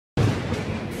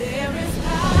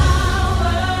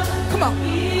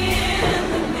now.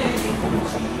 In the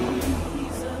name of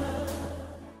Jesus.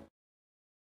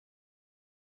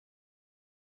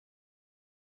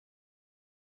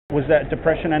 Was that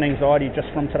depression and anxiety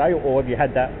just from today, or have you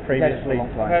had that previously?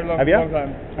 I've had a long, Have you? long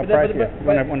time. I pray for you.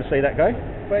 Want to see that go?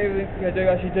 But everything I do,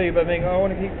 actually do. But I mean, I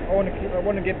want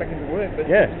to get back into work. But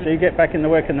Yeah. So you get back in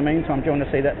the work in the meantime. Do you want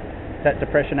to see that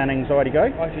depression and anxiety go?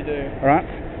 I actually do. All right.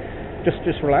 Just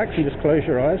relax and just close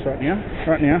your eyes right now.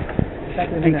 Right now.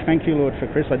 Thank you, Lord, for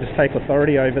Chris. I just take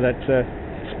authority over that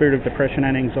spirit of depression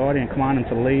and anxiety and command him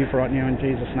to leave right now in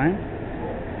Jesus' name.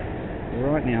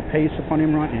 Right now, peace upon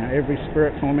him right now. Every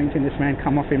spirit tormenting this man,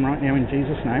 come off him right now in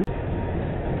Jesus' name.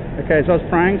 Okay, as I was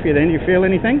praying for you then, you feel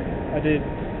anything? I did.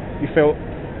 You felt,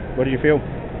 what did you feel?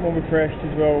 More refreshed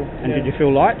as well. And did you feel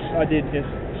light? I did, yes.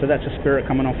 So that's a spirit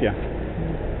coming off you.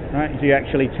 Right? Do you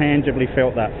actually tangibly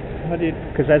felt that? I did.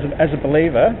 Because as a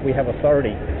believer, we have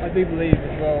authority. I do believe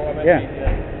as well. I'm actually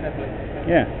Catholic.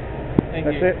 Yeah. Thank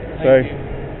That's you. it. Thank So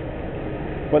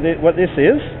you. what this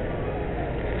is,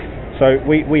 so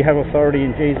we have authority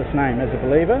in Jesus' name. As a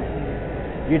believer,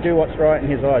 you do what's right in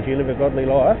his eyes. You live a godly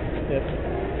life. Yes.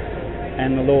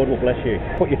 And the Lord will bless you.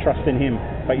 Put your trust in him,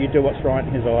 but you do what's right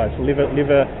in his eyes. Live a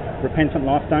repentant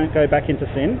life. Don't go back into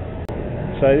sin.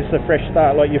 So this is a fresh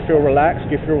start. Like, you feel relaxed,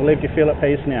 you feel relieved, you feel at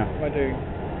peace now. I do.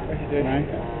 I actually do. You know?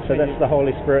 So that's the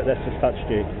Holy Spirit that's just touched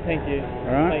you. Thank you.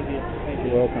 All right? Thank you. Thank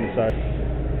you. You're welcome. So,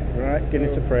 all right, get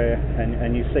into prayer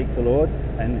and you seek the Lord.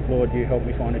 And Lord, you help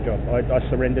me find a job. I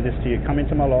surrender this to you. Come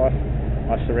into my life.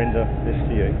 I surrender this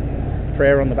to you.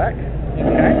 Prayer on the back.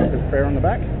 Okay? There's prayer on the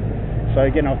back. So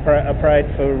again, I prayed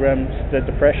for the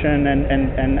depression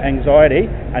and anxiety,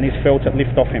 and he's felt it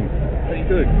lift off him. Pretty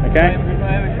good. Okay?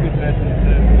 I am a good person.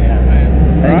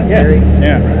 All right? Yeah.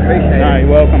 Yeah. Appreciate No, it.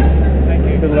 you're welcome. Thank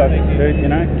you. Good luck, Thank you. dude. You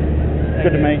know.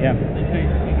 Good to meet you. You too.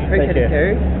 Thank you. Take care.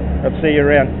 Terry. I'll see you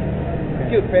around.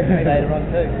 Good question later on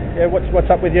too. Yeah. What's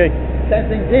up with you? Same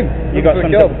thing, Tim. You got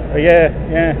some job.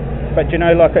 Yeah. But you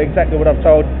know, like exactly what I've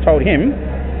told him.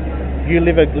 You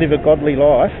live a godly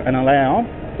life and allow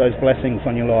those blessings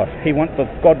on your life.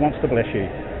 God wants to bless you.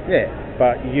 Yeah.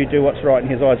 But you do what's right in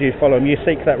his eyes. You follow him. You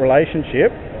seek that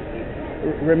relationship.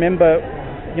 Remember,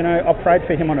 you know, I prayed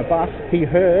for him on a bus. He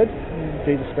heard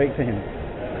Jesus speak to him.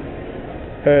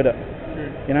 Heard it.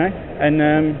 You know? And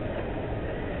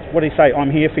what did he say? I'm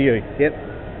here for you. Yep.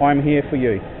 I'm here for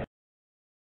you.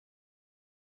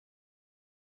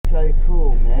 So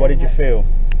cool, man. What did you feel?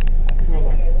 I feel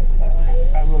like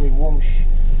a really warm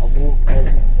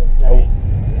presence. Oh.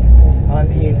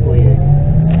 I'm here for you.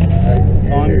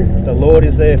 The Lord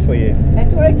is there for you.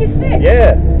 That's what I just said.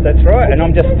 Yeah, that's right. And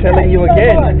I'm just telling you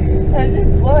again.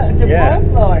 It's Yeah.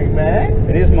 mind-blowing, man.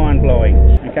 It is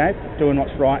mind-blowing, okay? Doing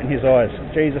what's right in his eyes.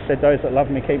 Jesus said, those that love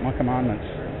me keep my commandments.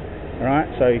 All right?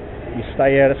 So you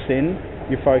stay out of sin,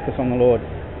 you focus on the Lord.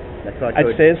 That's right.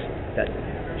 It says, That.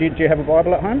 do you have a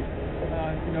Bible at home?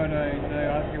 No,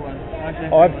 I get one.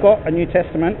 I've got a New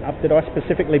Testament up that I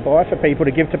specifically buy for people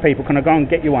to give to people. Can I go and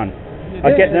get you one?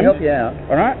 I get them. Help you out.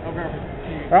 All right? I'll go.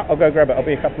 All right, I'll go grab it. I'll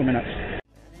be a couple of minutes.